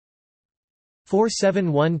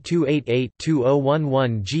471288-2011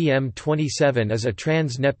 GM27 is a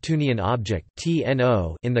trans-Neptunian object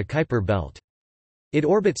 (TNO) in the Kuiper belt. It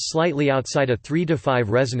orbits slightly outside a 3–5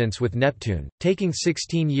 resonance with Neptune, taking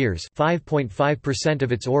 16 years (5.5%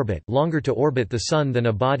 of its orbit) longer to orbit the Sun than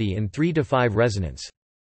a body in 3–5 resonance.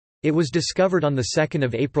 It was discovered on 2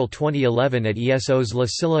 April 2011 at ESO's La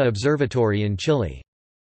Silla Observatory in Chile.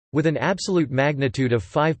 With an absolute magnitude of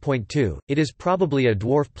 5.2, it is probably a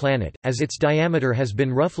dwarf planet, as its diameter has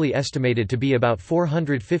been roughly estimated to be about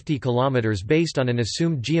 450 km based on an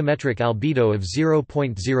assumed geometric albedo of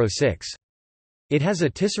 0.06. It has a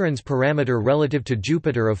Tisserand's parameter relative to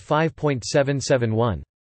Jupiter of 5.771.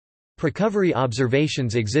 Precovery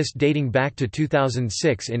observations exist dating back to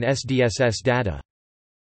 2006 in SDSS data.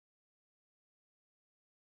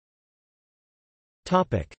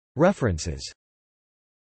 References.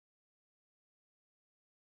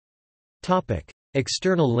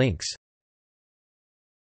 External links.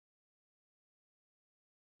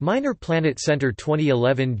 Minor Planet Center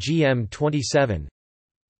 2011 GM27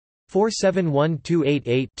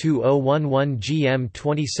 471288-2011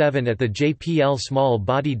 GM27 at the JPL Small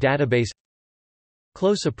Body Database.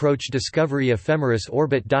 Close Approach Discovery Ephemeris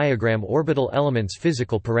Orbit Diagram Orbital Elements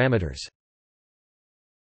Physical Parameters